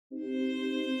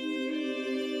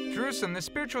Jerusalem, the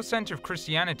spiritual center of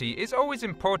Christianity, is always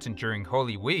important during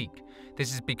Holy Week.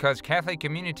 This is because Catholic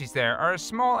communities there are a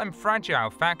small and fragile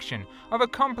faction of a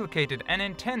complicated and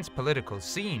intense political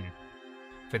scene.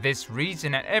 For this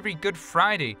reason, at every Good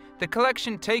Friday, the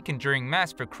collection taken during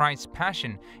Mass for Christ's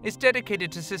Passion is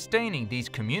dedicated to sustaining these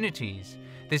communities.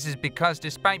 This is because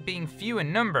despite being few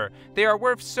in number, they are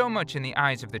worth so much in the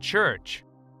eyes of the Church.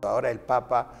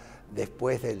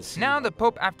 Now the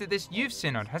Pope, after this Youth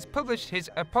Synod, has published his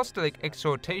apostolic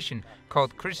exhortation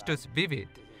called Christus Vivit.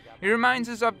 It reminds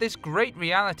us of this great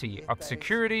reality of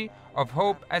security, of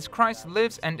hope, as Christ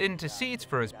lives and intercedes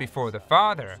for us before the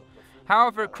Father.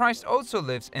 However, Christ also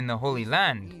lives in the Holy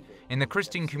Land, in the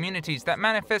Christian communities that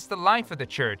manifest the life of the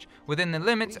Church within the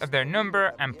limits of their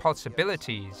number and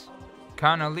possibilities.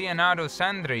 Cardinal Leonardo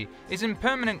Sandri is in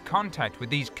permanent contact with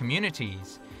these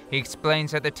communities. He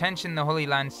explains that the tension in the Holy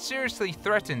Land seriously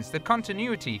threatens the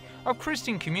continuity of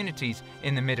Christian communities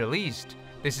in the Middle East.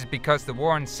 This is because the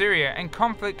war in Syria and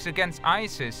conflicts against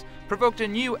ISIS provoked a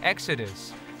new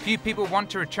exodus. Few people want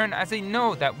to return as they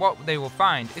know that what they will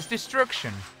find is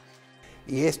destruction.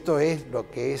 This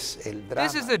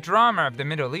is the drama of the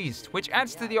Middle East, which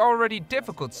adds to the already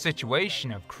difficult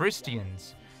situation of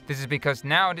Christians. This is because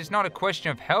now it is not a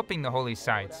question of helping the holy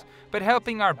sites, but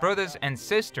helping our brothers and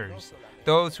sisters,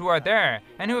 those who are there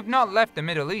and who have not left the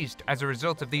Middle East as a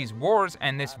result of these wars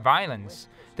and this violence.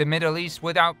 The Middle East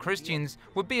without Christians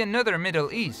would be another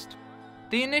Middle East.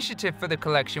 The initiative for the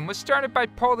collection was started by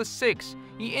Paul VI.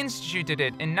 He instituted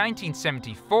it in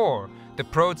 1974. The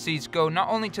proceeds go not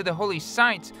only to the holy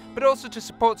sites, but also to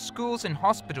support schools and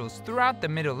hospitals throughout the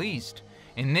Middle East.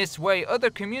 In this way, other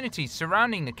communities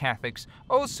surrounding the Catholics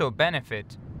also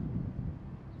benefit.